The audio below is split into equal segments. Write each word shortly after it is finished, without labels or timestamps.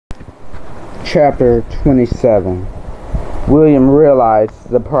Chapter 27. William realized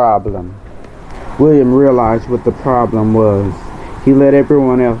the problem. William realized what the problem was. He let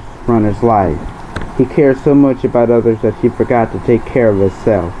everyone else run his life. He cared so much about others that he forgot to take care of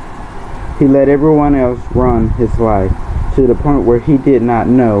himself. He let everyone else run his life to the point where he did not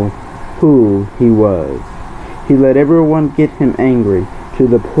know who he was. He let everyone get him angry to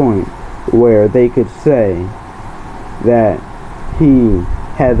the point where they could say that he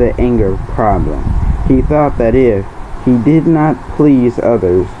had the anger problem. He thought that if he did not please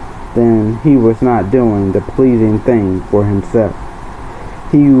others, then he was not doing the pleasing thing for himself.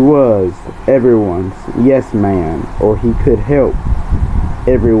 He was everyone's yes man, or he could help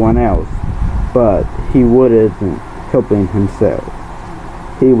everyone else, but he wasn't helping himself.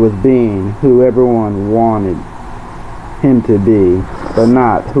 He was being who everyone wanted him to be, but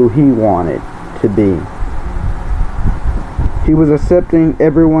not who he wanted to be. He was accepting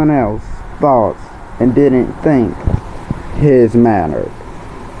everyone else's thoughts and didn't think his mattered.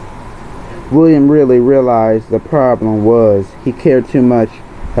 William really realized the problem was he cared too much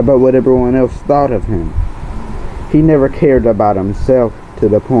about what everyone else thought of him. He never cared about himself to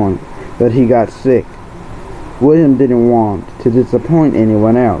the point that he got sick. William didn't want to disappoint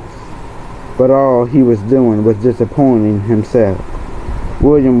anyone else, but all he was doing was disappointing himself.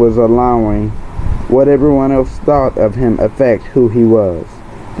 William was allowing what everyone else thought of him affect who he was.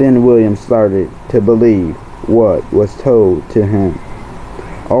 Then William started to believe what was told to him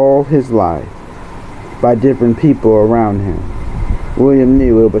all his life by different people around him. William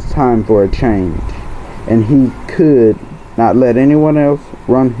knew it was time for a change, and he could not let anyone else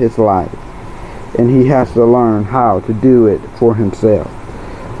run his life, and he has to learn how to do it for himself.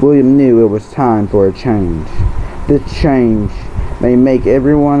 William knew it was time for a change. This change may make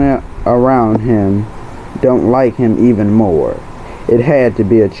everyone around him don't like him even more. It had to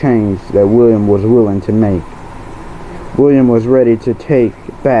be a change that William was willing to make. William was ready to take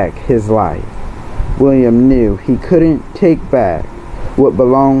back his life. William knew he couldn't take back what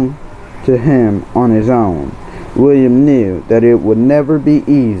belonged to him on his own. William knew that it would never be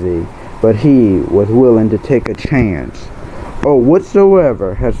easy, but he was willing to take a chance, or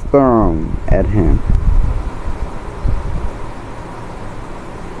whatsoever has thrown at him.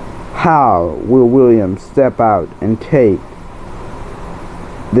 How will William step out and take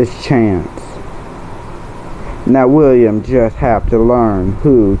this chance? Now William just have to learn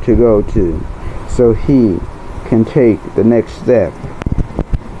who to go to so he can take the next step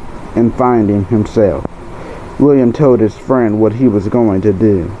in finding himself. William told his friend what he was going to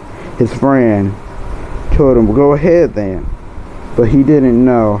do. His friend told him, "Go ahead then," but he didn't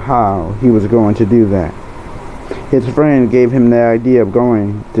know how he was going to do that. His friend gave him the idea of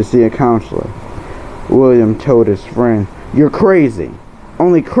going to see a counselor. William told his friend, "You're crazy.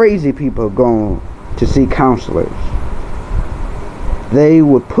 Only crazy people go to see counselors. They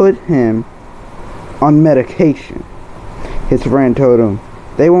would put him on medication." His friend told him,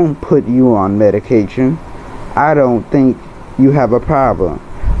 "They won't put you on medication. I don't think you have a problem,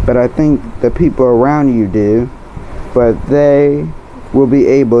 but I think the people around you do, but they will be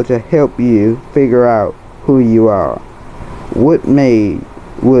able to help you figure out who you are." What made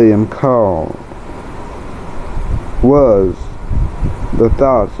William call was the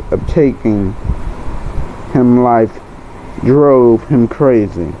thoughts of taking him life drove him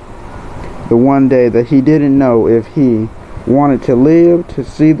crazy. The one day that he didn't know if he wanted to live to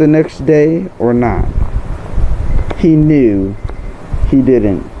see the next day or not. He knew he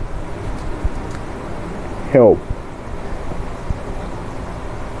didn't help.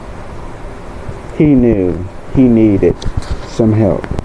 He knew he needed some help.